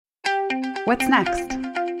What's next?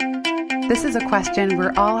 This is a question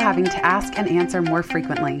we're all having to ask and answer more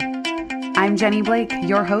frequently. I'm Jenny Blake,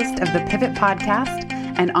 your host of the Pivot Podcast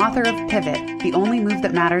and author of Pivot, The Only Move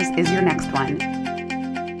That Matters Is Your Next One.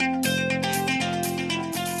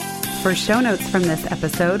 For show notes from this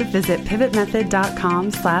episode, visit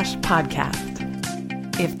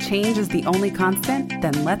pivotmethod.com/podcast. If change is the only constant,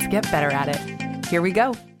 then let's get better at it. Here we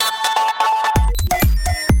go.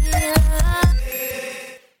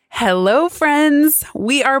 Hello, friends.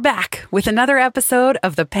 We are back with another episode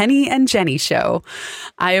of the Penny and Jenny Show.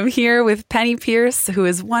 I am here with Penny Pierce, who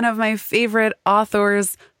is one of my favorite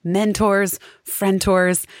authors, mentors,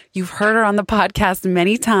 friendtors. You've heard her on the podcast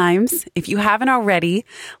many times. If you haven't already,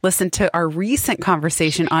 listen to our recent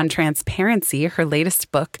conversation on transparency, her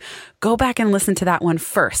latest book. Go back and listen to that one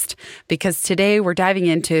first, because today we're diving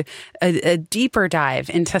into a deeper dive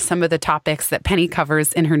into some of the topics that Penny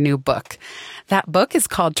covers in her new book. That book is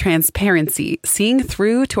called Transparency, Seeing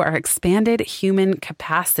Through to Our Expanded Human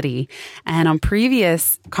Capacity. And on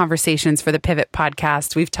previous conversations for the Pivot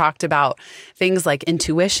Podcast, we've talked about things like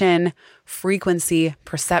intuition, frequency,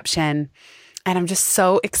 perception. And I'm just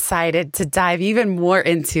so excited to dive even more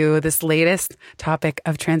into this latest topic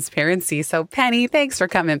of transparency. So Penny, thanks for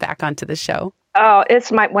coming back onto the show. Oh,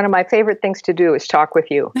 it's one of my favorite things to do is talk with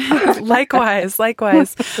you. Likewise.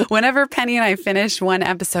 Whenever Penny and I finish one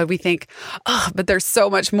episode, we think, oh, but there's so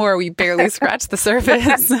much more. We barely scratched the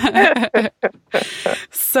surface.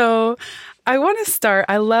 So I want to start,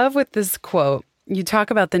 I love with this quote. You talk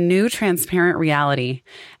about the new transparent reality,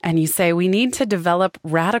 and you say we need to develop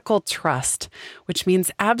radical trust, which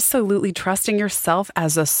means absolutely trusting yourself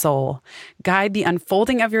as a soul, guide the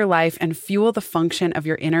unfolding of your life, and fuel the function of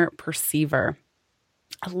your inner perceiver.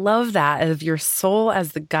 I love that, of your soul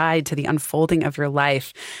as the guide to the unfolding of your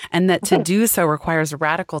life, and that to do so requires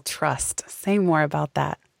radical trust. Say more about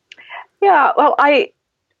that. Yeah, well, I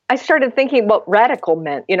started thinking what radical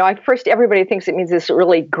meant. Everybody thinks it means this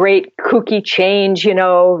really great kooky change,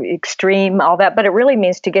 extreme, all that, but it really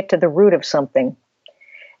means to get to the root of something.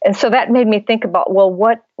 And so that made me think about, well,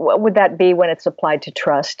 what would that be when it's applied to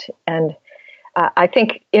trust? And I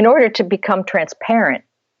think in order to become transparent,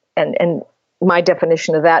 and my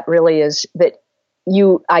definition of that really is that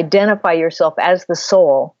you identify yourself as the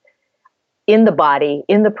soul in the body,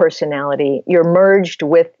 in the personality, you're merged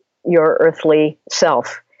with your earthly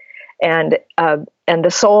self. And the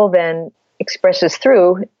soul then expresses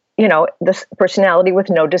through, this personality with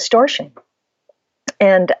no distortion.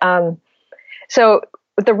 And so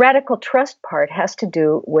the radical trust part has to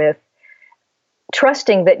do with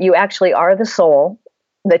trusting that you actually are the soul,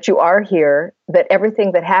 that you are here, that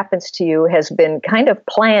everything that happens to you has been kind of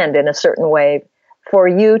planned in a certain way for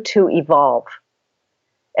you to evolve.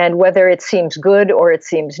 And whether it seems good or it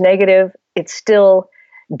seems negative, it's still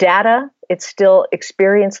data, it's still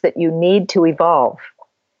experience that you need to evolve.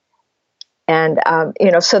 And,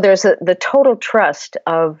 so there's the total trust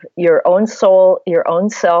of your own soul, your own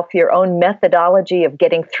self, your own methodology of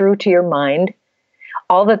getting through to your mind,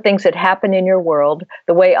 all the things that happen in your world,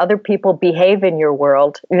 the way other people behave in your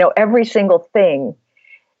world, every single thing,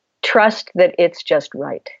 trust that it's just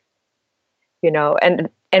right. And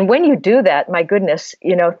when you do that, my goodness,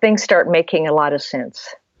 things start making a lot of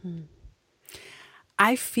sense.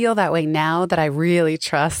 I feel that way now, that I really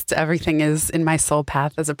trust everything is in my soul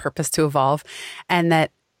path as a purpose to evolve. And that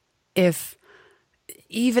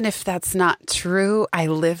even if that's not true, I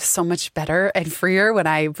live so much better and freer when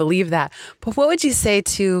I believe that. But what would you say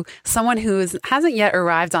to someone who hasn't yet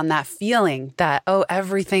arrived on that feeling that, oh,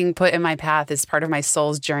 everything put in my path is part of my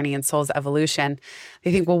soul's journey and soul's evolution?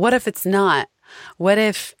 They think, well, what if it's not? What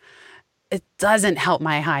if it doesn't help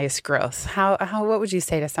my highest growth? What would you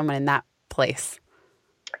say to someone in that place?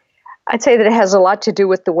 I'd say that it has a lot to do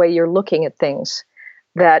with the way you're looking at things.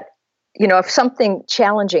 That, if something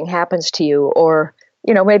challenging happens to you, or,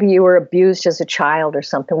 maybe you were abused as a child or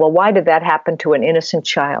something, well, why did that happen to an innocent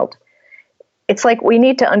child? It's like we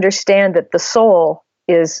need to understand that the soul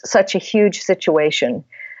is such a huge situation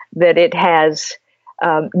that it has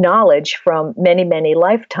knowledge from many, many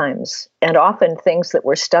lifetimes, and often things that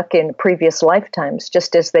were stuck in previous lifetimes,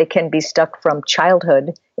 just as they can be stuck from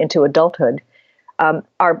childhood into adulthood,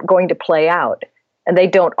 are going to play out. And they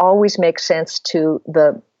don't always make sense to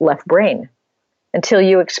the left brain until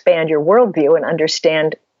you expand your worldview and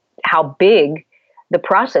understand how big the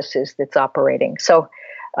process is that's operating. So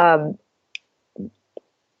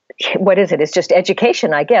what is it? It's just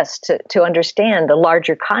education, I guess, to understand the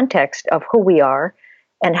larger context of who we are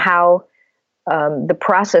and how the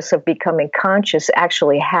process of becoming conscious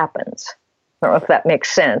actually happens. I don't know if that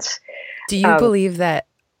makes sense. Do you believe that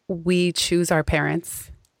we choose our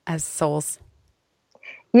parents? as souls?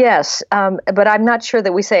 Yes, but I'm not sure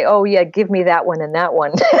that we say, "Oh, yeah, give me that one and that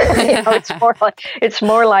one." It's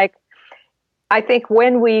more like I think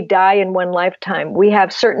when we die in one lifetime, we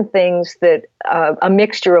have certain things that a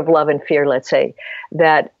mixture of love and fear. Let's say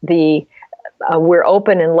that we're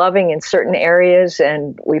open and loving in certain areas,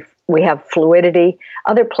 and we have fluidity.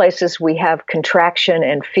 Other places we have contraction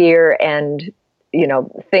and fear, and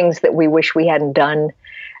things that we wish we hadn't done.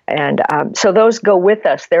 And so those go with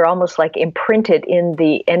us. They're almost like imprinted in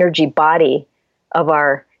the energy body of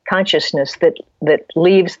our consciousness that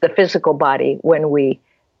leaves the physical body when we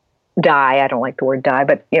die. I don't like the word die,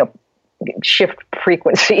 but shift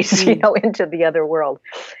frequencies, into the other world.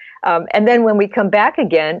 And then when we come back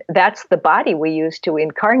again, that's the body we use to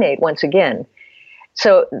incarnate once again.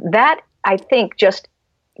 So that, I think, just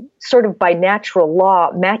sort of by natural law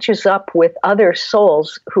matches up with other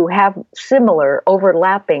souls who have similar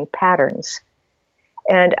overlapping patterns.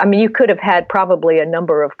 And I mean, you could have had probably a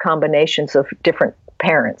number of combinations of different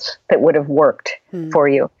parents that would have worked for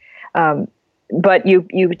you. But you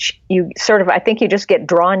sort of, I think you just get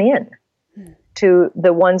drawn in to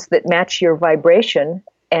the ones that match your vibration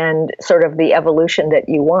and sort of the evolution that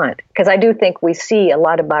you want. Because I do think we see a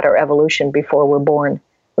lot about our evolution before we're born.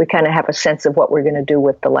 We kind of have a sense of what we're going to do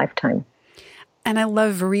with the lifetime. And I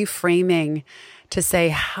love reframing to say,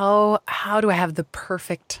 how do I have the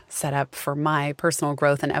perfect setup for my personal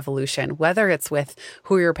growth and evolution, whether it's with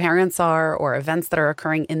who your parents are or events that are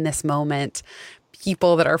occurring in this moment,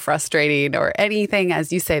 people that are frustrating, or anything,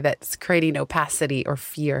 as you say, that's creating opacity or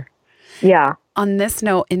fear. Yeah. On this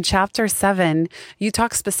note, in chapter 7, you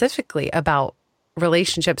talk specifically about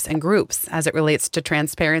relationships and groups as it relates to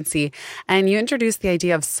transparency, and you introduce the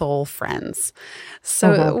idea of soul friends.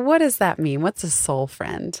 So what does that mean? What's a soul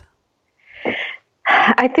friend?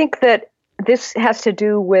 I think that this has to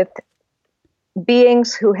do with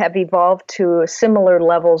beings who have evolved to similar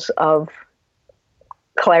levels of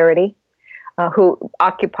clarity, who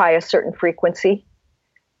occupy a certain frequency,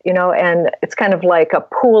 and it's kind of like a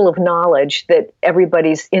pool of knowledge that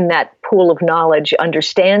everybody's in that pool of knowledge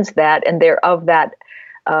understands that, and they're of that,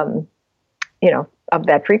 of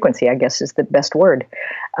that frequency, I guess is the best word.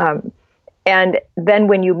 And then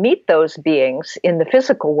when you meet those beings in the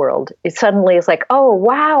physical world, it suddenly is like, oh,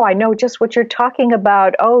 wow, I know just what you're talking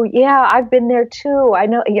about. Oh, yeah, I've been there too. I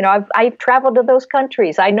know, I've traveled to those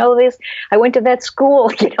countries. I know this. I went to that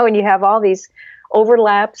school, and you have all these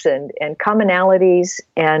overlaps and commonalities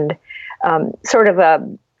and sort of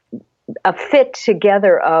a fit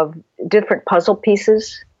together of different puzzle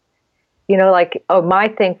pieces. Like, oh, my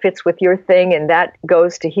thing fits with your thing, and that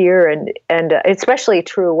goes to here. And especially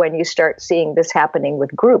true when you start seeing this happening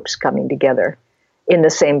with groups coming together in the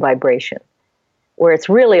same vibration, where it's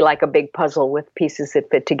really like a big puzzle with pieces that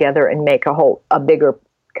fit together and make a bigger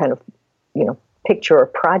kind of, picture or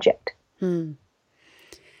project.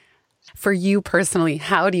 For you personally,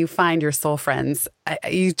 how do you find your soul friends?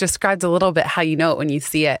 You described a little bit how you know it when you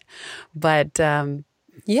see it, but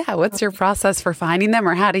what's your process for finding them,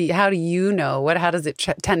 or how do you know? How does it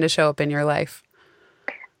tend to show up in your life?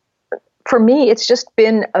 For me, it's just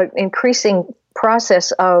been an increasing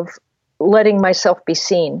process of letting myself be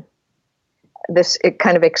seen. This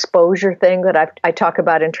kind of exposure thing that I talk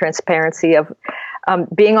about in transparency of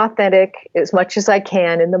being authentic as much as I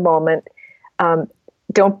can in the moment.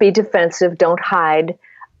 Don't be defensive. Don't hide.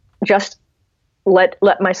 Just let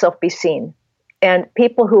myself be seen. And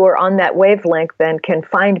people who are on that wavelength then can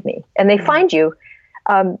find me. And they find you,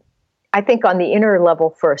 I think, on the inner level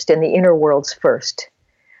first, in the inner worlds first.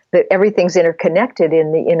 That everything's interconnected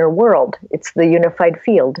in the inner world. It's the unified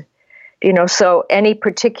field. So any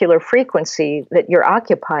particular frequency that you're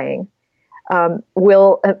occupying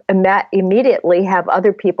will immediately have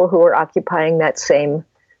other people who are occupying that same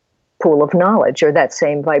pool of knowledge or that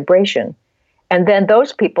same vibration. And then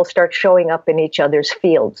those people start showing up in each other's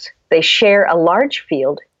fields. They share a large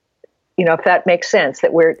field, if that makes sense,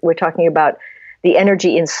 that we're talking about the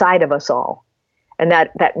energy inside of us all. And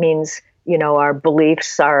that means, our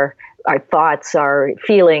beliefs, our thoughts, our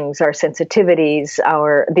feelings, our sensitivities,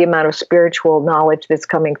 the amount of spiritual knowledge that's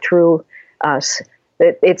coming through us.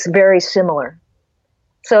 It's very similar.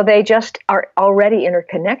 So they just are already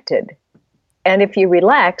interconnected. And if you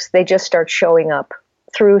relax, they just start showing up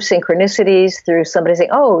through synchronicities, through somebody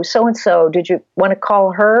saying, oh, so-and-so, did you want to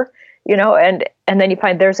call her? And then you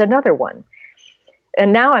find there's another one.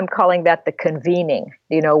 And now I'm calling that the convening,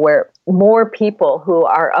 where more people who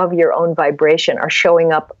are of your own vibration are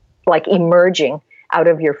showing up, like emerging out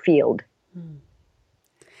of your field.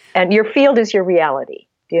 And your field is your reality,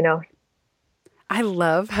 I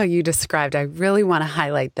love how you described, I really want to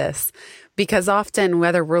highlight this, Because often,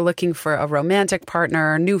 whether we're looking for a romantic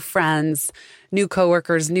partner, new friends, new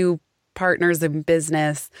coworkers, new partners in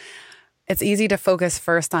business, it's easy to focus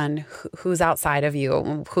first on who's outside of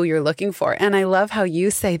you, who you're looking for. And I love how you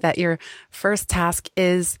say that your first task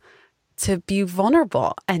is to be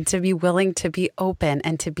vulnerable and to be willing to be open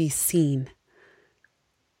and to be seen.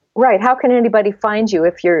 Right. How can anybody find you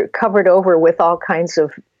if you're covered over with all kinds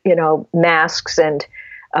of, masks and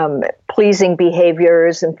pleasing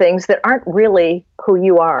behaviors and things that aren't really who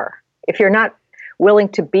you are? If you're not willing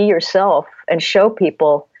to be yourself and show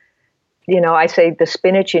people, I say the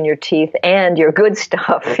spinach in your teeth and your good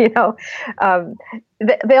stuff, they'll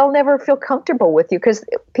never feel comfortable with you, because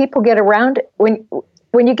people get around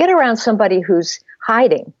when you get around somebody who's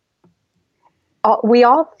hiding, we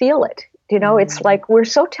all feel it. It's like we're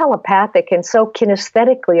so telepathic and so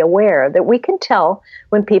kinesthetically aware that we can tell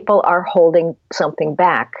when people are holding something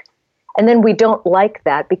back. And then we don't like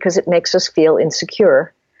that because it makes us feel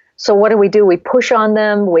insecure. So what do? We push on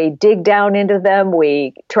them, we dig down into them,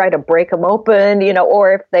 we try to break them open,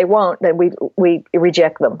 or if they won't, then we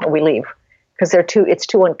reject them and we leave because it's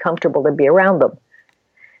too uncomfortable to be around them.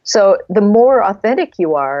 So the more authentic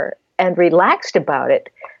you are and relaxed about it,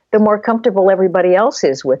 the more comfortable everybody else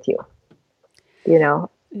is with you,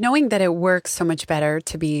 Knowing that it works so much better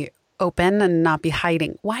to be open and not be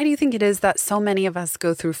hiding. Why do you think it is that so many of us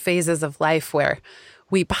go through phases of life where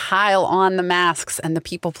we pile on the masks and the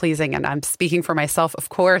people pleasing? And I'm speaking for myself, of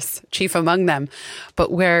course, chief among them,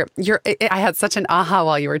 but where I had such an aha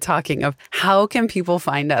while you were talking of how can people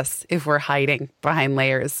find us if we're hiding behind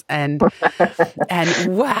layers? And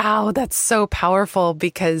wow, that's so powerful,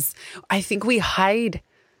 because I think we hide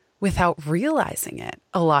without realizing it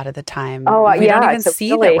a lot of the time. We don't even see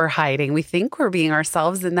that we're hiding. We think we're being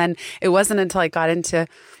ourselves. And then it wasn't until I got into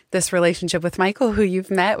this relationship with Michael, who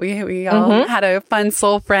you've met. We all had a fun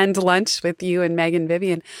soul friend lunch with you and Meg and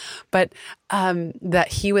Vivian, but that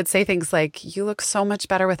he would say things like, "You look so much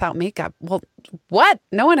better without makeup." Well, what?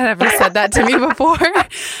 No one had ever said that to me before.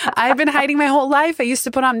 I've been hiding my whole life. I used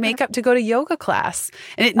to put on makeup to go to yoga class,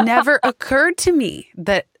 and it never occurred to me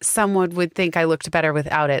that someone would think I looked better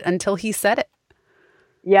without it until he said it.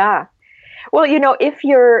 Yeah. Well, if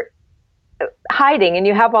you're hiding and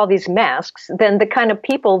you have all these masks, then the kind of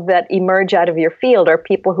people that emerge out of your field are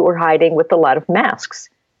people who are hiding with a lot of masks.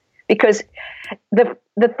 Because the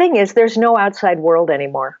thing is, there's no outside world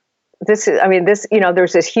anymore. There's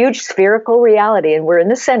this huge spherical reality, and we're in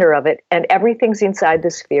the center of it, and everything's inside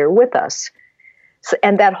the sphere with us. So,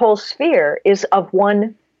 and that whole sphere is of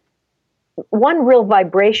one real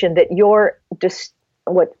vibration that you're just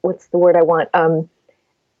what's the word I want?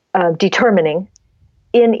 Determining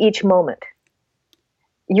in each moment.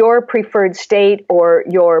 Your preferred state, or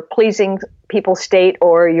your pleasing people state,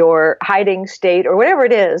 or your hiding state, or whatever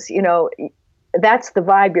it is, that's the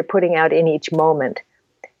vibe you're putting out in each moment.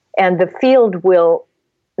 And the field will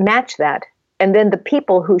match that. And then the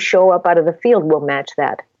people who show up out of the field will match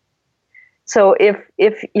that. So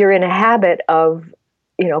if you're in a habit of,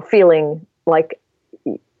 feeling like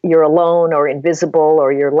you're alone or invisible,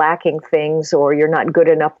 or you're lacking things, or you're not good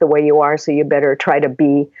enough the way you are, so you better try to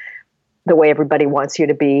be the way everybody wants you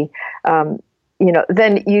to be,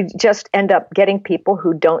 then you just end up getting people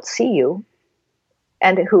who don't see you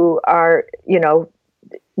and who are,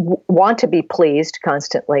 want to be pleased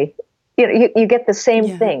constantly. You get the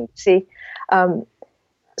same thing. See,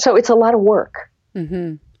 so it's a lot of work,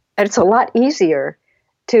 and it's a lot easier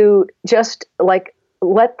to just like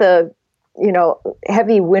let the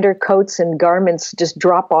heavy winter coats and garments just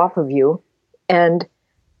drop off of you and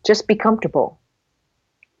just be comfortable.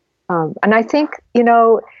 And I think,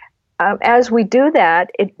 as we do that,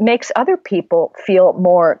 it makes other people feel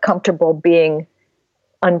more comfortable being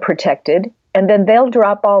unprotected. And then they'll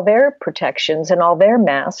drop all their protections and all their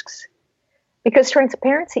masks, because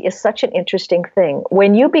transparency is such an interesting thing.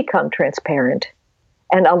 When you become transparent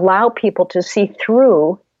and allow people to see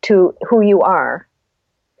through to who you are,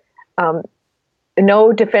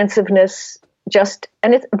 no defensiveness,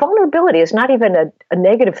 and vulnerability is not even a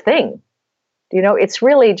negative thing. It's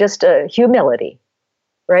really just a humility,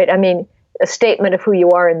 right? I mean, a statement of who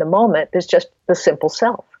you are in the moment is just the simple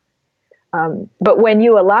self. But when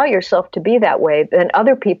you allow yourself to be that way, then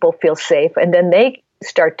other people feel safe, and then they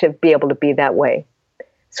start to be able to be that way.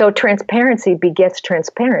 So transparency begets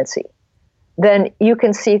transparency. Then you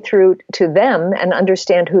can see through to them and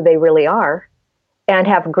understand who they really are and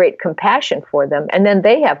have great compassion for them. And then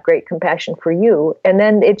they have great compassion for you. And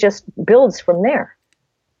then it just builds from there.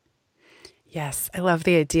 Yes, I love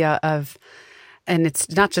the idea of, and it's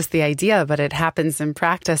not just the idea, but it happens in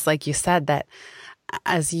practice, like you said, that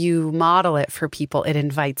as you model it for people, it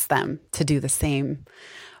invites them to do the same.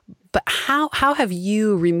 But how have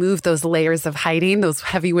you removed those layers of hiding, those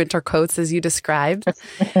heavy winter coats as you described?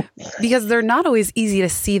 Because they're not always easy to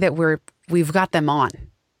see that we've got them on.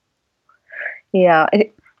 Yeah,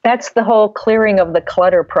 that's the whole clearing of the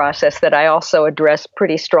clutter process that I also address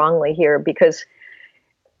pretty strongly here because,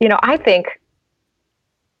 I think,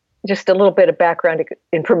 just a little bit of background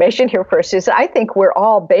information here first, is I think we're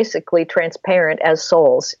all basically transparent as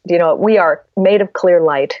souls. We are made of clear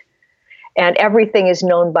light. And everything is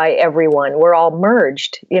known by everyone. We're all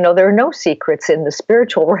merged. There are no secrets in the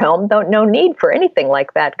spiritual realm. No need for anything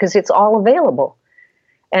like that because it's all available.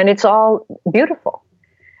 And it's all beautiful.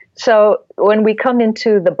 So when we come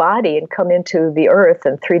into the body and come into the earth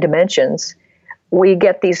and 3 dimensions, we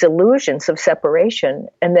get these illusions of separation.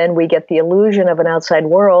 And then we get the illusion of an outside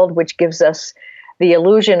world, which gives us the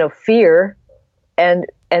illusion of fear. And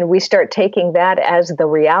we start taking that as the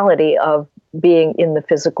reality of being in the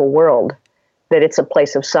physical world, that it's a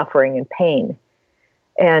place of suffering and pain.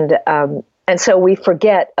 And so we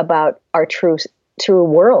forget about our true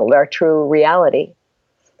world, our true reality.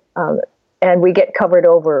 And we get covered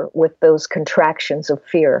over with those contractions of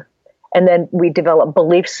fear. And then we develop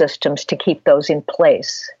belief systems to keep those in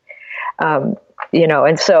place. And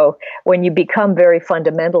so when you become very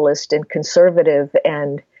fundamentalist and conservative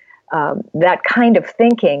and that kind of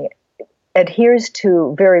thinking adheres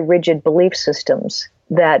to very rigid belief systems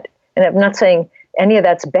that, and I'm not saying any of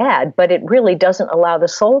that's bad, but it really doesn't allow the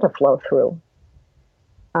soul to flow through.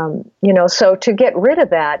 So to get rid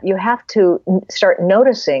of that, you have to start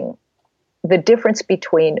noticing the difference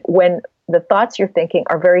between when the thoughts you're thinking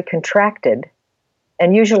are very contracted,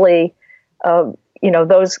 and usually,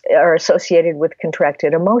 those are associated with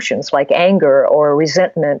contracted emotions like anger or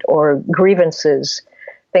resentment or grievances,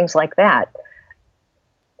 things like that.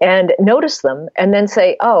 And notice them and then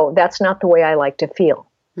say, oh, that's not the way I like to feel.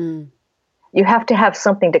 You have to have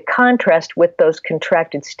something to contrast with those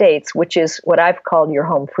contracted states, which is what I've called your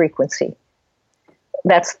home frequency.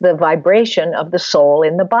 That's the vibration of the soul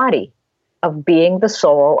in the body, of being the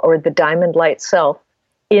soul or the diamond light self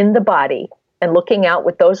in the body and looking out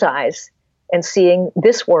with those eyes and seeing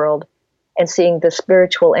this world and seeing the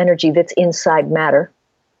spiritual energy that's inside matter.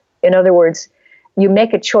 In other words, you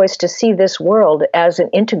make a choice to see this world as an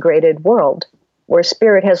integrated world where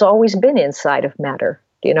spirit has always been inside of matter,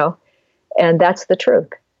 and that's the truth.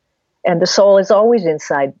 And the soul is always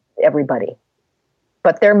inside everybody,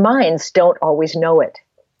 but their minds don't always know it.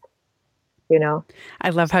 I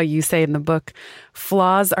love how you say in the book,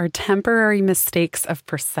 flaws are temporary mistakes of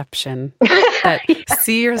perception. That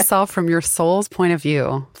see yourself from your soul's point of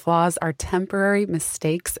view. Flaws are temporary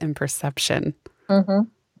mistakes in perception. Mm-hmm.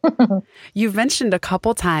 You've mentioned a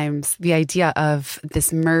couple times the idea of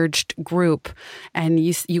this merged group, and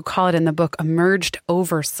you call it in the book a merged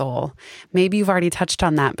oversoul. Maybe you've already touched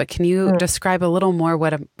on that, but can you describe a little more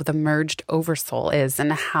what the merged oversoul is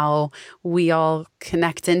and how we all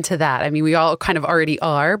connect into that? I mean, we all kind of already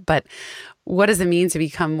are, but what does it mean to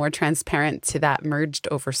become more transparent to that merged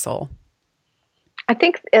oversoul? I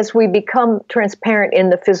think as we become transparent in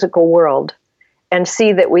the physical world and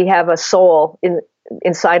see that we have a soul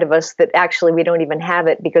inside of us, that actually we don't even have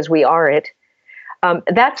it because we are it.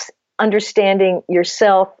 That's understanding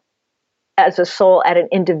yourself as a soul at an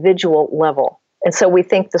individual level. And so we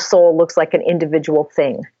think the soul looks like an individual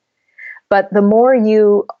thing. But the more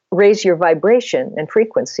you raise your vibration and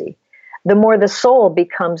frequency, the more the soul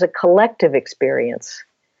becomes a collective experience.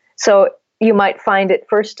 So you might find it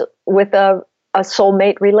first with a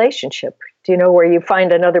soulmate relationship, where you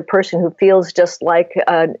find another person who feels just like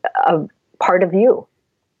a part of you.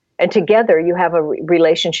 And together you have a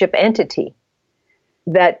relationship entity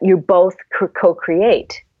that you both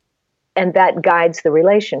co-create, and that guides the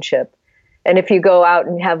relationship. And if you go out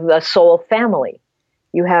and have a soul family,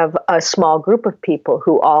 you have a small group of people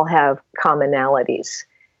who all have commonalities,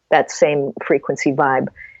 that same frequency vibe.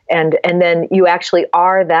 And then you actually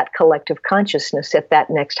are that collective consciousness at that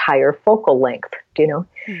next higher focal length,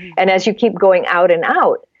 Mm-hmm. And as you keep going out and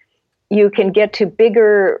out, you can get to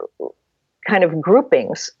bigger kind of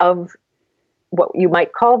groupings of what you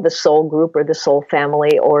might call the soul group or the soul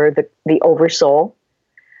family or the oversoul.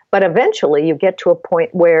 But eventually you get to a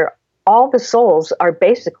point where all the souls are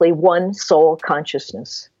basically one soul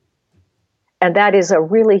consciousness. And that is a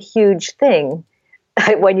really huge thing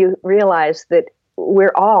when you realize that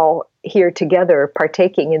we're all here together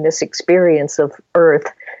partaking in this experience of Earth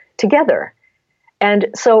together. And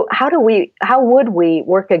so how would we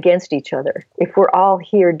work against each other if we're all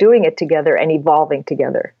here doing it together and evolving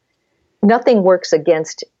together? Nothing works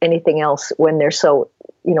against anything else when they're so,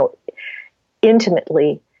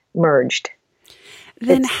 intimately merged.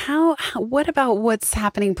 Then what about what's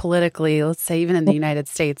happening politically, let's say even in the United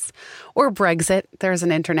States or Brexit? There's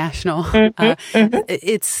an international,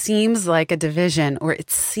 it seems like a division, or it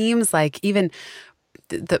seems like even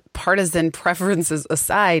the partisan preferences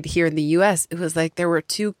aside here in the U.S., it was like there were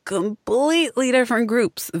two completely different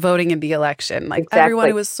groups voting in the election. Like everyone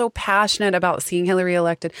who was so passionate about seeing Hillary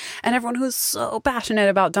elected and everyone who's so passionate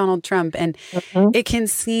about Donald Trump. And it can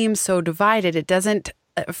seem so divided. It doesn't,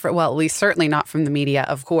 at least certainly not from the media,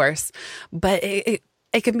 of course, but it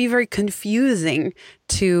can be very confusing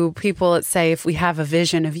to people, let's say, if we have a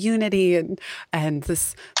vision of unity and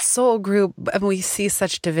this soul group, and we see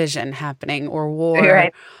such division happening or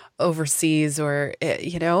war overseas, or,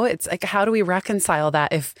 it's like, how do we reconcile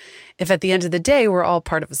that if at the end of the day, we're all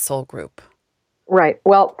part of a soul group? Right.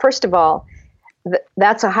 Well, first of all,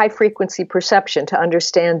 that's a high frequency perception to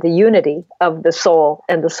understand the unity of the soul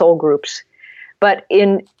and the soul groups. But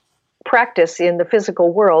in practice, in the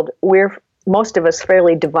physical world, most of us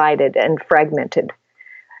fairly divided and fragmented.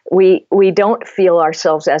 We don't feel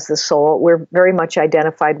ourselves as the soul. We're very much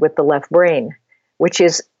identified with the left brain, which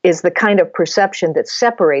is the kind of perception that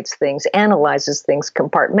separates things, analyzes things,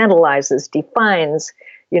 compartmentalizes, defines,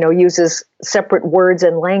 uses separate words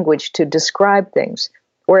and language to describe things.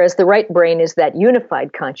 Whereas the right brain is that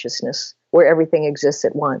unified consciousness where everything exists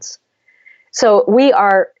at once. So we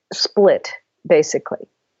are split, basically,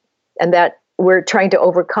 and that we're trying to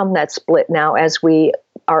overcome that split now as we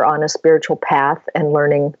are on a spiritual path and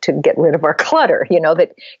learning to get rid of our clutter,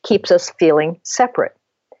 that keeps us feeling separate.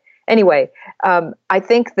 Anyway, I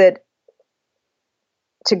think that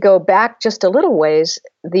to go back just a little ways,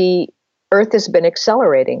 the Earth has been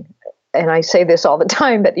accelerating. And I say this all the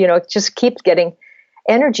time, but, it just keeps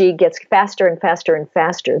energy gets faster and faster and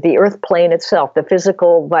faster. The Earth plane itself, the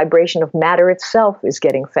physical vibration of matter itself is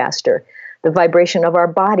getting faster. The vibration of our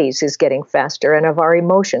bodies is getting faster, and of our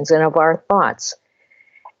emotions and of our thoughts.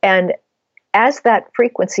 And as that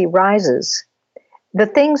frequency rises, the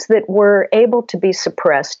things that were able to be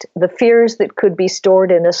suppressed, the fears that could be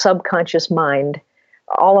stored in a subconscious mind,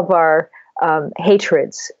 all of our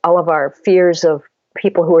hatreds, all of our fears of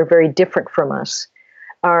people who are very different from us,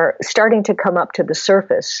 are starting to come up to the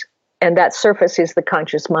surface. And that surface is the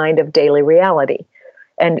conscious mind of daily reality.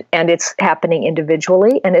 And it's happening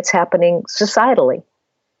individually, and it's happening societally.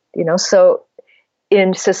 So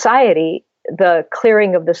in society, the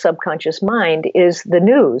clearing of the subconscious mind is the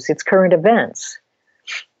news, it's current events.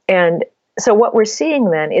 And so what we're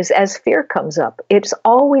seeing then is, as fear comes up, it's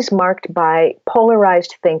always marked by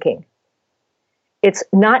polarized thinking. It's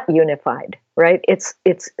not unified, right? It's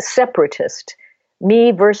separatist.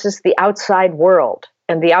 Me versus the outside world.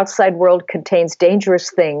 And the outside world contains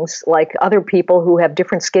dangerous things like other people who have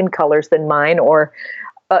different skin colors than mine, or,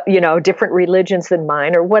 different religions than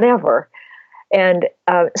mine, or whatever. And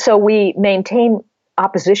so we maintain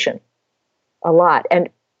opposition a lot. And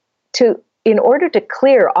in order to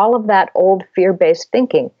clear all of that old fear-based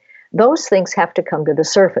thinking, those things have to come to the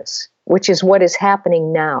surface, which is what is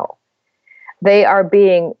happening now. They are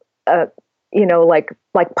being,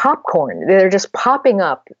 like popcorn. They're just popping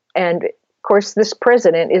up. And of course, this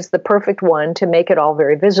president is the perfect one to make it all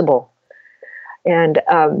very visible. And,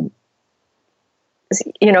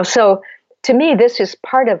 so to me, this is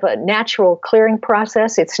part of a natural clearing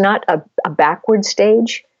process. It's not a backward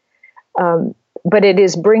stage, but it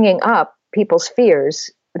is bringing up people's fears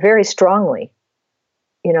very strongly,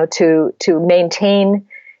 to maintain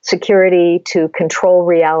security, to control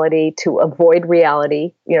reality, to avoid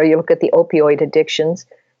reality. You look at the opioid addictions.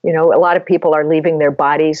 A lot of people are leaving their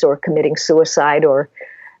bodies or committing suicide or,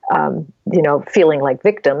 feeling like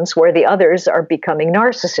victims, where the others are becoming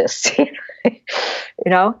narcissists,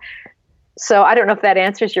 So I don't know if that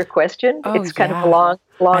answers your question. It's kind of a long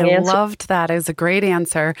answer. I loved that. It was a great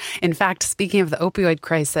answer. In fact, speaking of the opioid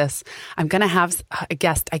crisis, I'm going to have a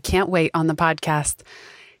guest. I can't wait on the podcast.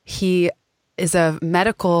 He is a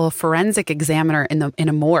medical forensic examiner in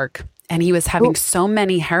a morgue. And he was having so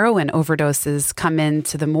many heroin overdoses come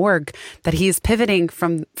into the morgue that he's pivoting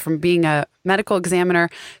from being a medical examiner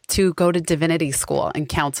to go to divinity school and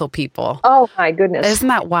counsel people. Oh, my goodness. Isn't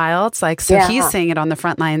that wild? It's like, he's saying it on the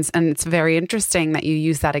front lines. And it's very interesting that you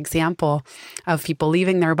use that example of people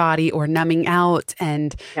leaving their body or numbing out.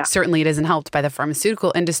 And certainly it isn't helped by the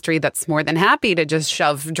pharmaceutical industry that's more than happy to just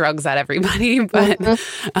shove drugs at everybody. But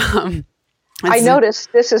I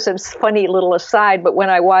noticed, this is a funny little aside, but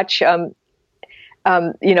when I watch, CNBC,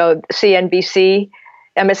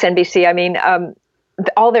 MSNBC,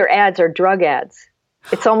 all their ads are drug ads.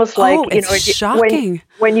 It's almost like, it's shocking.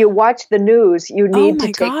 When you watch the news, you need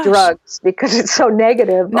to take drugs because it's so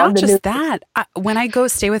negative. Not on the just news. that. When I go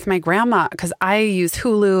stay with my grandma, because I use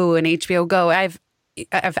Hulu and HBO Go, I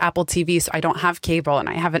have Apple TV, so I don't have cable, and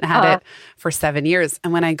I haven't had it for 7 years.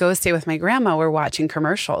 And when I go stay with my grandma, we're watching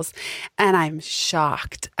commercials, and I'm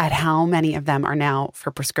shocked at how many of them are now for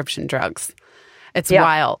prescription drugs. It's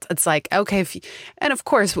wild. It's like, okay, and of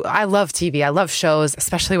course, I love TV. I love shows,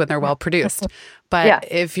 especially when they're well produced.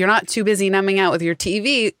 But if you're not too busy numbing out with your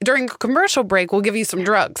TV, during a commercial break, we'll give you some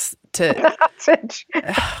drugs to,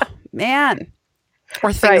 man,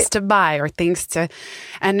 or things to buy, or things to,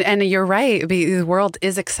 and you're right. The world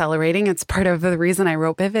is accelerating. It's part of the reason I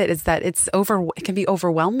wrote Pivot, is that it can be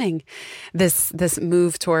overwhelming. This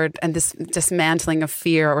move toward, and this dismantling of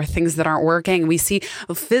fear, or things that aren't working. We see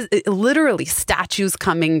literally statues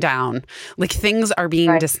coming down, like things are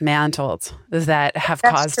being dismantled that have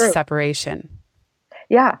caused separation.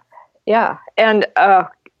 Yeah. And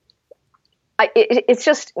it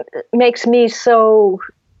just makes me so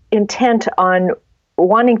intent on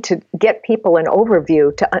wanting to get people an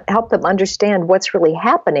overview to help them understand what's really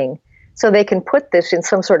happening, so they can put this in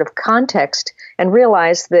some sort of context and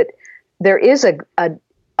realize that there is a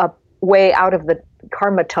way out of the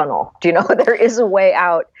karma tunnel. Do you know? There is a way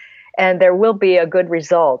out, and there will be a good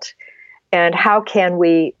result. And how can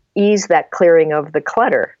we ease that clearing of the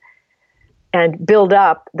clutter and build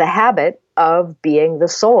up the habit of being the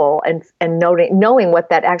soul, and knowing what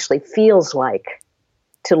that actually feels like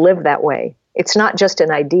to live that way? It's not just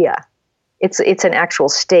an idea. It's an actual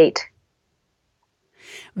state.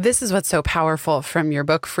 This is what's so powerful from your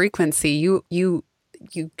book, Frequency. You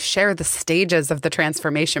share the stages of the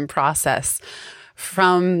transformation process,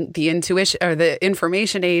 from the intuition or the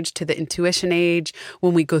information age to the intuition age,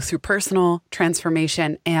 when we go through personal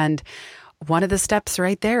transformation. And one of the steps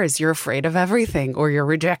right there is you're afraid of everything, or you're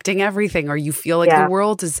rejecting everything, or you feel like the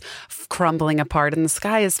world is crumbling apart and the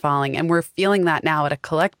sky is falling. And we're feeling that now at a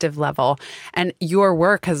collective level. And your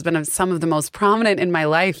work has been some of the most prominent in my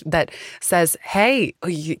life, that says, hey,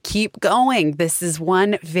 you keep going. This is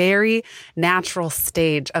one very natural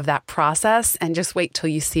stage of that process. And just wait till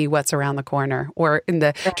you see what's around the corner, or in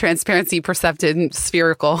the transparency percepted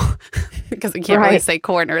spherical, because we can't really say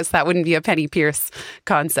corners. That wouldn't be a Penny Pierce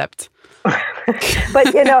concept.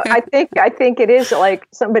 But I think it is like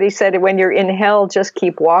somebody said, when you're in hell, just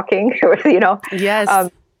keep walking.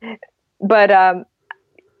 Yes. But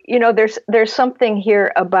there's something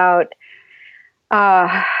here about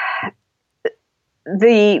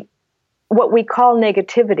what we call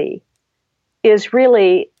negativity is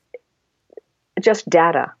really just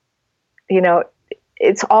data.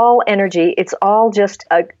 It's all energy. It's all just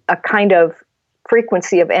a kind of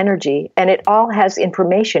frequency of energy, and it all has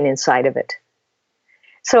information inside of it.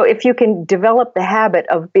 So if you can develop the habit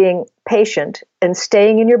of being patient and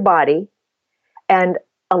staying in your body and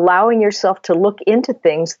allowing yourself to look into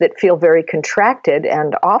things that feel very contracted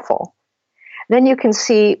and awful, then you can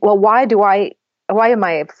see, well, why am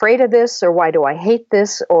I afraid of this, or why do I hate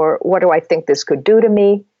this, or what do I think this could do to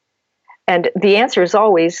me? And the answer is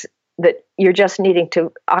always that you're just needing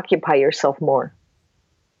to occupy yourself more.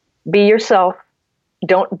 Be yourself.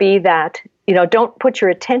 Don't be that, don't put your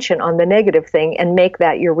attention on the negative thing and make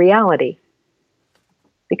that your reality.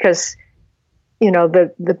 Because,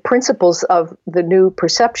 the principles of the new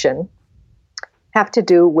perception have to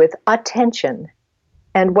do with attention.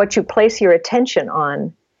 And what you place your attention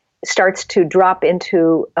on starts to drop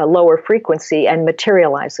into a lower frequency and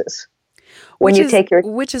materializes. Which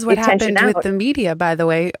is what happened with the media, by the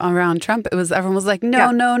way, around Trump. Everyone was like,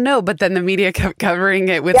 no. But then the media kept covering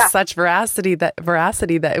it with such veracity that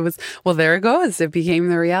it was, well, there it goes. It became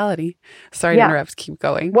the reality. Sorry to interrupt. Keep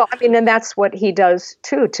going. Well, and that's what he does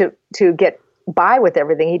too, to get by with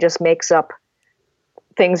everything. He just makes up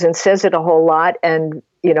things and says it a whole lot, and,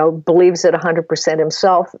 believes it 100%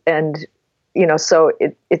 himself. And, so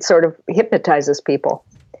it sort of hypnotizes people.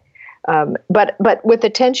 But with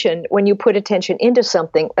attention, when you put attention into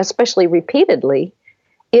something, especially repeatedly,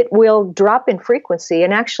 it will drop in frequency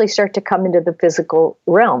and actually start to come into the physical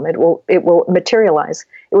realm. It will materialize.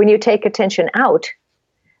 When you take attention out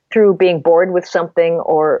through being bored with something,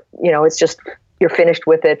 or it's just you're finished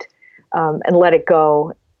with it, and let it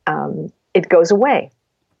go, it goes away.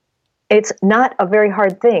 It's not a very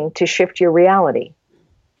hard thing to shift your reality.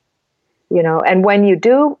 And when you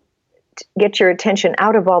do get your attention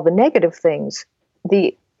out of all the negative things,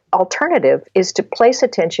 the alternative is to place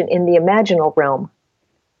attention in the imaginal realm,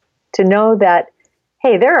 to know that,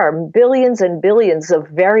 hey, there are billions and billions of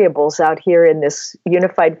variables out here in this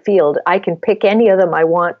unified field. I can pick any of them I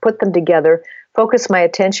want, put them together, focus my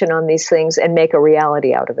attention on these things, and make a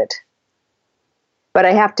reality out of it. But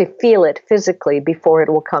I have to feel it physically before it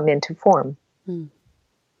will come into form. You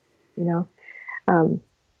know?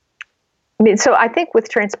 So I think with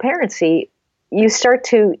transparency, you start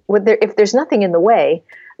to, if there's nothing in the way,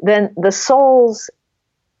 then the soul's,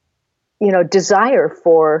 desire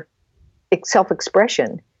for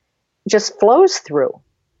self-expression just flows through.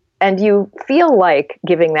 And you feel like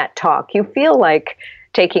giving that talk. You feel like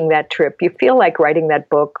taking that trip. You feel like writing that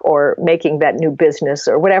book or making that new business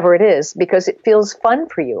or whatever it is, because it feels fun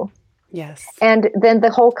for you. Yes. And then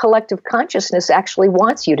the whole collective consciousness actually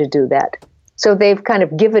wants you to do that. So they've kind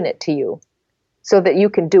of given it to you so that you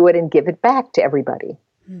can do it and give it back to everybody.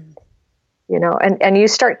 And you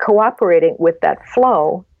start cooperating with that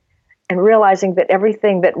flow and realizing that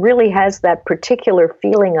everything that really has that particular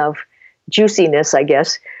feeling of juiciness, I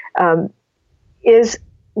guess, is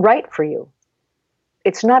right for you.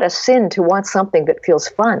 It's not a sin to want something that feels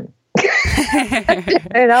fun.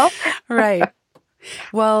 Right.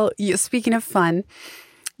 Well, speaking of fun,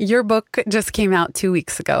 your book just came out 2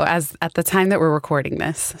 weeks ago, as at the time that we're recording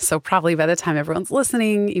this. So probably by the time everyone's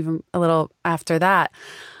listening, even a little after that.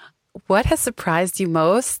 What has surprised you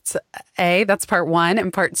most? A, that's part one.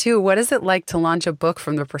 And part two, what is it like to launch a book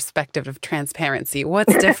from the perspective of transparency?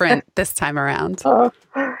 What's different this time around? I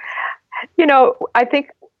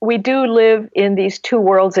think we do live in these two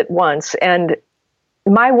worlds at once. And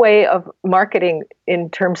my way of marketing in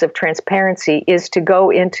terms of transparency is to go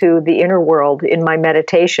into the inner world in my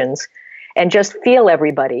meditations and just feel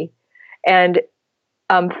everybody and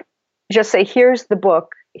just say, here's the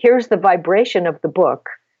book, here's the vibration of the book.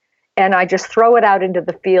 And I just throw it out into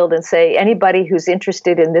the field and say, anybody who's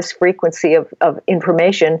interested in this frequency of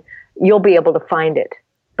information, you'll be able to find it.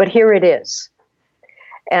 But here it is.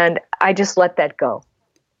 And I just let that go.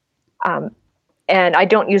 And I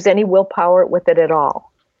don't use any willpower with it at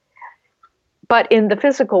all. But in the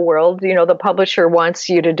physical world, the publisher wants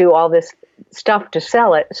you to do all this stuff to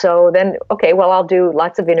sell it. So then, okay, well, I'll do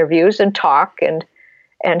lots of interviews and talk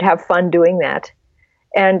and have fun doing that.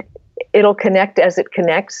 And it'll connect as it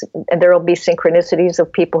connects, and there will be synchronicities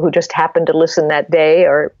of people who just happen to listen that day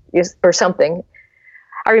or something.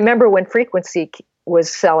 I remember when Frequency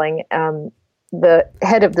was selling, the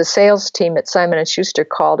head of the sales team at Simon & Schuster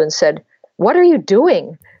called and said, "What are you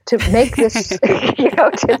doing to make this,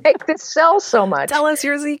 to make this sell so much? Tell us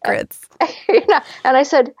your secrets." And I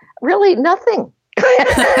said, "Really, nothing."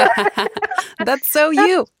 That's so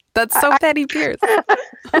you. That's so Penny Pearce.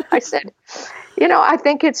 I said, I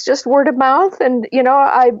think it's just word of mouth, and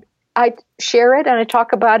I share it and I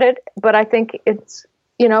talk about it, but I think it's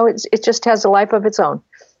it just has a life of its own.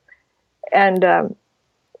 And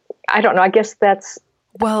I don't know. I guess that's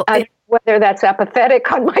whether that's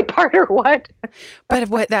apathetic on my part or what. But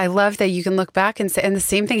what I love that you can look back and say, and the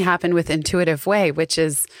same thing happened with Intuitive Way, which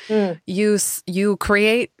is you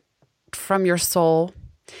create from your soul.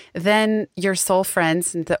 Then your soul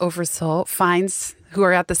friends, the oversoul, finds who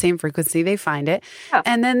are at the same frequency, they find it. Yeah.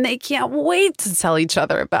 And then they can't wait to tell each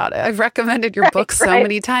other about it. I've recommended your book so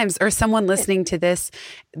many times, or someone listening to this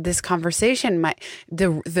conversation,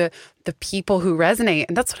 the people who resonate.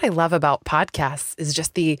 And that's what I love about podcasts is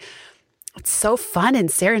just it's so fun and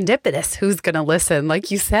serendipitous who's going to listen, like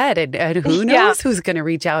you said, and who knows who's going to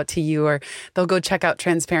reach out to you, or they'll go check out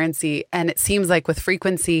Transparency. And it seems like with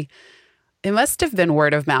Frequency, it must have been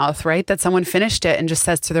word of mouth, right? That someone finished it and just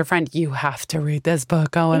says to their friend, "You have to read this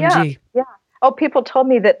book, OMG." Yeah. Oh, people told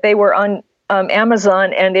me that they were on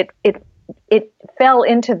Amazon and it fell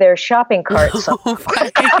into their shopping carts. Oh my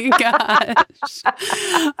gosh.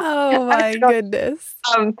 Oh my goodness.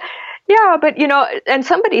 Yeah, but and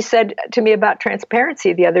somebody said to me about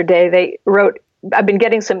Transparency the other day, they wrote, I've been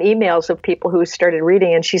getting some emails of people who started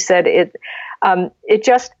reading, and she said it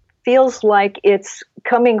just feels like it's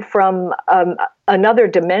coming from another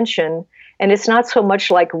dimension, and it's not so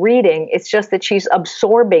much like reading, it's just that she's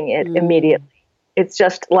absorbing it immediately. It's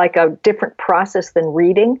just like a different process than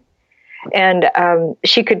reading. And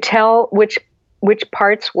she could tell which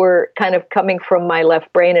parts were kind of coming from my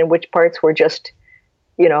left brain and which parts were just,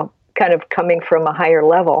 kind of coming from a higher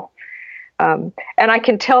level. And I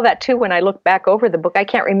can tell that too when I look back over the book. I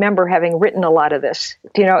can't remember having written a lot of this,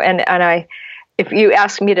 and if you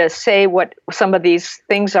ask me to say what some of these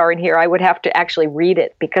things are in here, I would have to actually read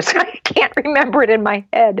it because I can't remember it in my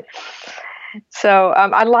head. So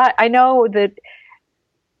I know that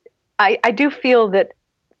I do feel that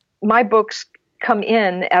my books come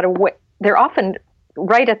in they're often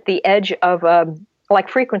right at the edge of, like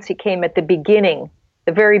Frequency came at the beginning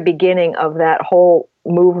the very beginning of that whole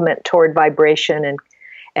movement toward vibration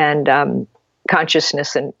and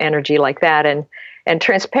consciousness and energy like that. And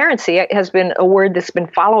transparency has been a word that's been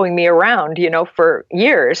following me around, for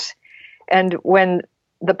years. And when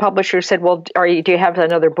the publisher said, "Well, do you have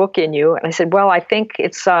another book in you?" And I said, "Well, I think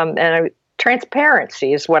it's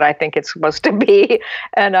transparency is what I think it's supposed to be."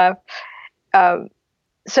 And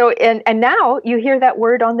so now you hear that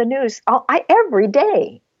word on the news every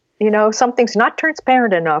day. Something's not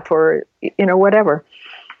transparent enough, or whatever.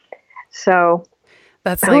 So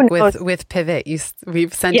that's like with Pivot.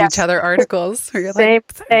 We've sent each other articles where you're same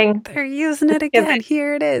thing. They're using it again.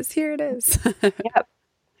 Here it is. Yep.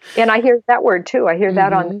 And I hear that word too. I hear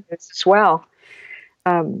that on the news as well.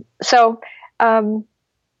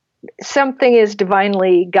 Something is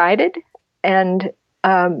divinely guided, and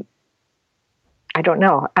I don't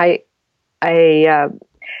know. I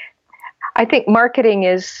think marketing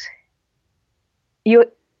is you.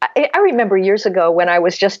 I remember years ago when I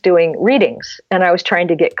was just doing readings and I was trying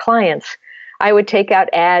to get clients, I would take out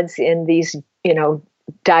ads in these,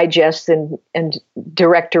 digests and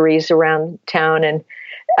directories around town, and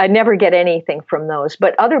I'd never get anything from those.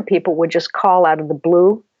 But other people would just call out of the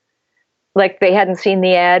blue, like they hadn't seen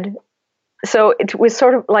the ad. So it was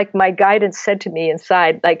sort of like my guidance said to me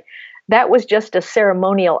inside, like, that was just a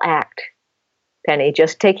ceremonial act, Penny.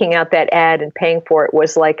 Just taking out that ad and paying for it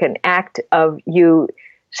was like an act of you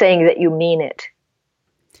saying that you mean it.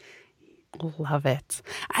 Love it.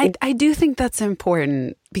 I do think that's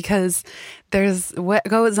important, because there's what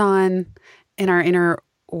goes on in our inner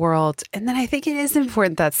world. And then I think it is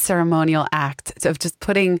important, that ceremonial act of just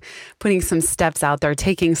putting some steps out there,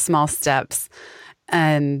 taking small steps,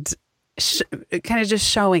 and kind of just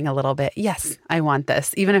showing a little bit. Yes, I want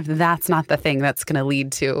this, even if that's not the thing that's going to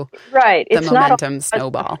lead to the momentum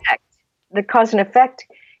snowball. The cause and effect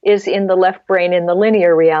is in the left brain in the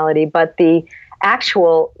linear reality, but the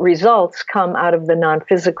actual results come out of the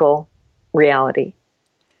non-physical reality.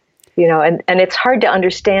 And it's hard to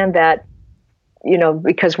understand that,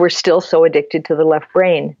 because we're still so addicted to the left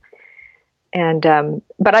brain. And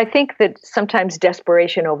but I think that sometimes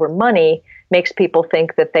desperation over money makes people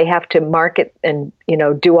think that they have to market and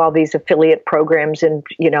do all these affiliate programs and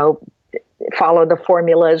follow the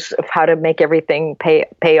formulas of how to make everything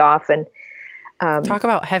pay off. And talk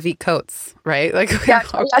about heavy coats, right? Like,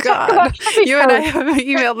 oh God, you and I have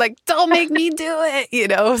emailed like, "Don't make me do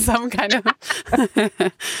it," some kind of.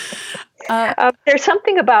 There's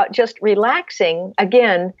something about just relaxing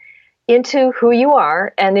again into who you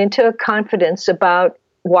are and into a confidence about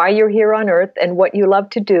why you're here on earth and what you love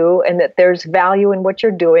to do, and that there's value in what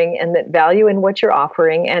you're doing and that value in what you're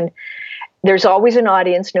offering. And there's always an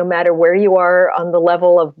audience, no matter where you are on the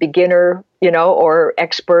level of beginner, or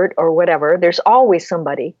expert or whatever. There's always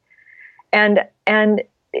somebody, and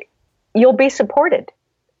you'll be supported.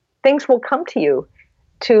 Things will come to you.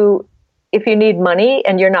 If you need money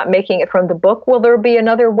and you're not making it from the book, well, there'll be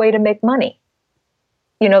another way to make money.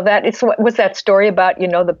 That it's what was that story about,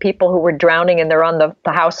 the people who were drowning and they're on the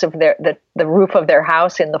house of the roof of their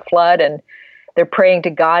house in the flood, and they're praying to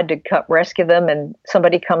God to rescue them, and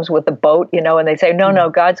somebody comes with a boat, and they say, no,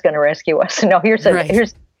 God's going to rescue us. No, here's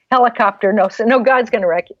helicopter. No, God's going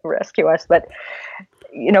to rescue us. But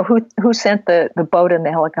who sent the boat and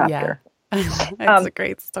the helicopter? Yeah. That's a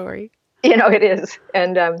great story. It is.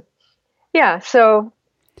 And so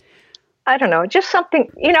I don't know, just something,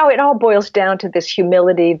 it all boils down to this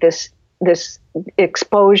humility, this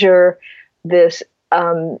exposure, this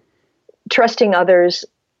trusting others,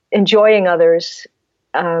 enjoying others,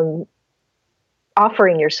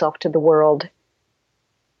 offering yourself to the world,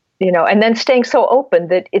 and then staying so open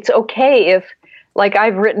that it's okay if, like,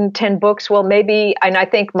 I've written 10 books, well, maybe, and I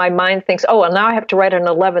think my mind thinks, oh, well, now I have to write an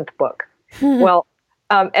 11th book. Well,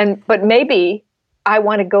 but maybe I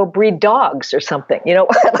want to go breed dogs or something,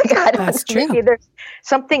 That's true. Maybe there's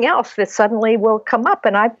something else that suddenly will come up,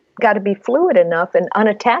 and I've got to be fluid enough and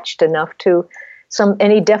unattached enough to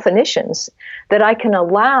any definitions that I can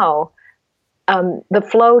allow the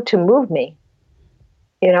flow to move me,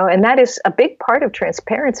 and that is a big part of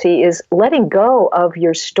transparency, is letting go of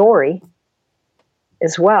your story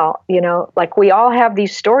as well. Like, we all have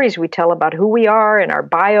these stories we tell about who we are and our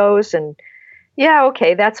bios, and yeah,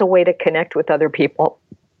 okay, that's a way to connect with other people.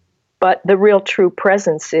 But the real true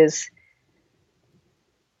presence is,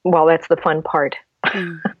 well, that's the fun part.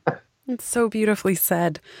 It's so beautifully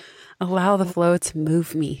said. Allow the flow to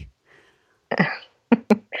move me.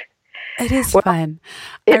 It is fun.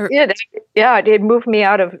 It moved me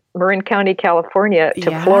out of Marin County, California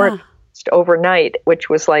to Florida just overnight, which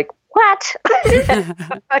was like what?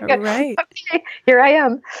 Right. Okay, here I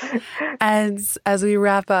am. And as we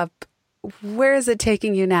wrap up, where is it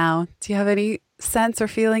taking you now? Do you have any sense or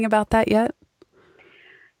feeling about that yet?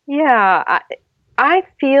 Yeah, I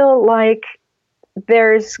feel like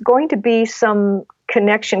there's going to be some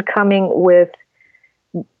connection coming with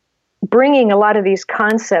bringing a lot of these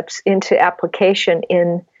concepts into application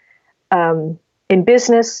in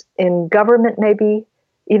business, in government, maybe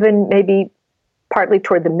even maybe partly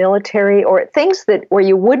toward the military, or things that where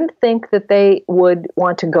you wouldn't think that they would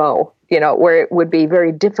want to go. Where it would be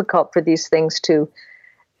very difficult for these things to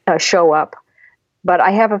show up. But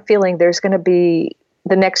I have a feeling there's going to be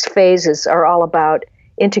the next phases are all about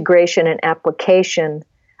integration and application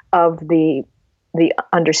of the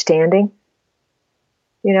understanding.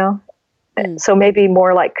 So maybe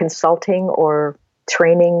more like consulting or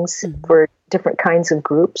trainings for different kinds of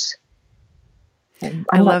groups.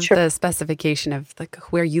 I love the specification of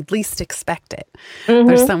where you'd least expect it.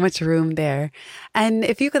 There's so much room there. And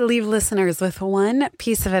if you could leave listeners with one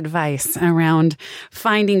piece of advice around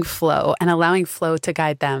finding flow and allowing flow to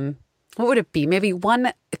guide them, what would it be? Maybe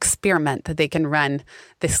one experiment that they can run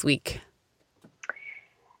this week.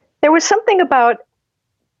 There was something about,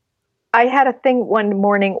 I had a thing one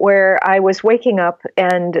morning where I was waking up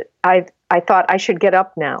and I thought I should get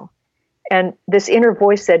up now. And this inner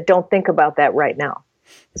voice said, don't think about that right now.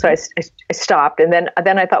 So I stopped. And then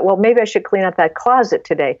I thought, well, maybe I should clean out that closet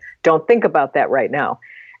today. Don't think about that right now.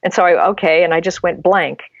 And so and I just went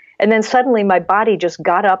blank. And then suddenly my body just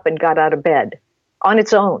got up and got out of bed on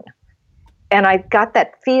its own. And I got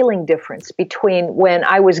that feeling difference between when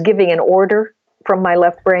I was giving an order from my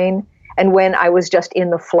left brain and when I was just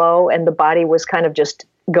in the flow and the body was kind of just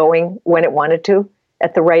going when it wanted to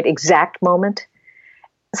at the right exact moment.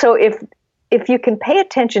 So if you can pay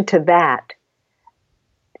attention to that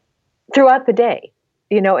throughout the day,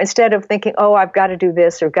 instead of thinking, oh, I've got to do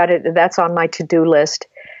this or that's on my to-do list,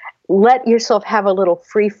 let yourself have a little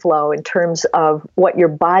free flow in terms of what your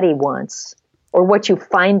body wants or what you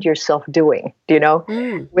find yourself doing,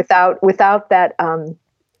 without that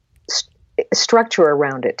structure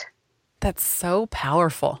around it. That's so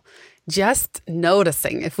powerful. Just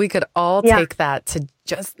noticing, if we could all take that to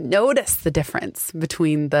just notice the difference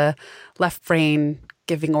between the left brain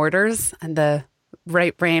giving orders and the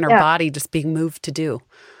right brain or body just being moved to do.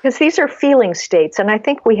 Because these are feeling states, and I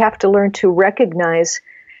think we have to learn to recognize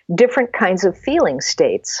different kinds of feeling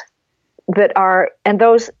states and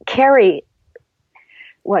those carry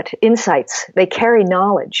insights. They carry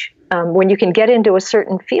knowledge. When you can get into a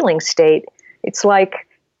certain feeling state, it's like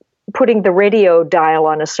putting the radio dial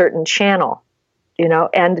on a certain channel,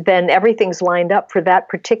 and then everything's lined up for that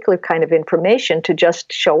particular kind of information to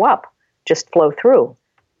just show up, just flow through.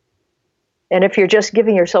 And if you're just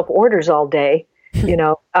giving yourself orders all day,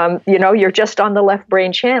 you're just on the left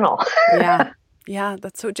brain channel. Yeah,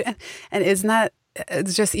 that's so. And isn't that?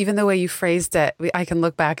 It's just even the way you phrased it. I can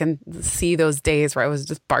look back and see those days where I was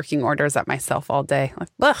just barking orders at myself all day. Like,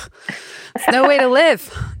 ugh, it's no way to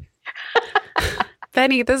live.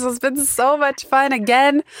 Penny, this has been so much fun.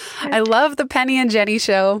 Again, I love the Penny and Jenny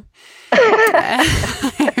show.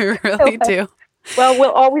 I really do. Well,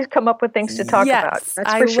 we'll always come up with things to talk about. That's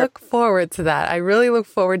I for sure. look forward to that. I really look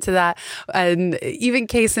forward to that. And even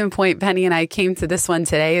case in point, Penny and I came to this one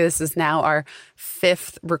today. This is now our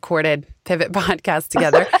 5th recorded Pivot podcast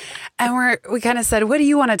together. And we kind of said, what do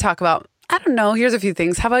you want to talk about? I don't know. Here's a few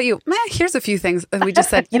things. How about you? Here's a few things. And we just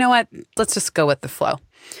said, you know what? Let's just go with the flow.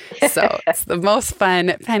 So it's the most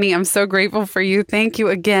fun. Penny, I'm so grateful for you. Thank you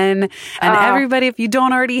again. And everybody, if you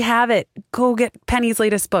don't already have it, go get Penny's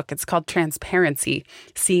latest book. It's called Transparency,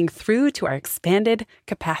 Seeing Through to Our Expanded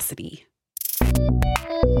Capacity.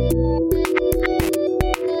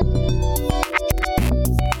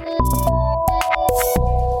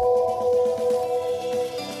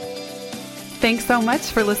 Thanks so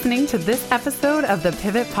much for listening to this episode of the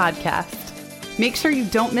Pivot Podcast. Make sure you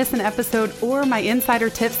don't miss an episode or my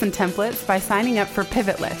insider tips and templates by signing up for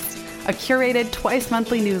Pivot List, a curated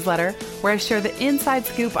twice-monthly newsletter where I share the inside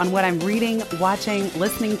scoop on what I'm reading, watching,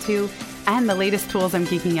 listening to, and the latest tools I'm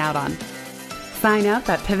geeking out on. Sign up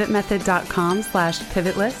at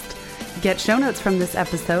pivotmethod.com/pivotlist. Get show notes from this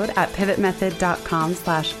episode at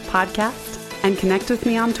pivotmethod.com/podcast and connect with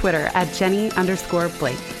me on Twitter at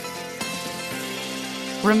Jenny_Blake.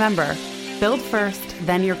 Remember, build first,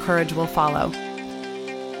 then your courage will follow.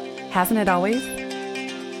 Hasn't it always?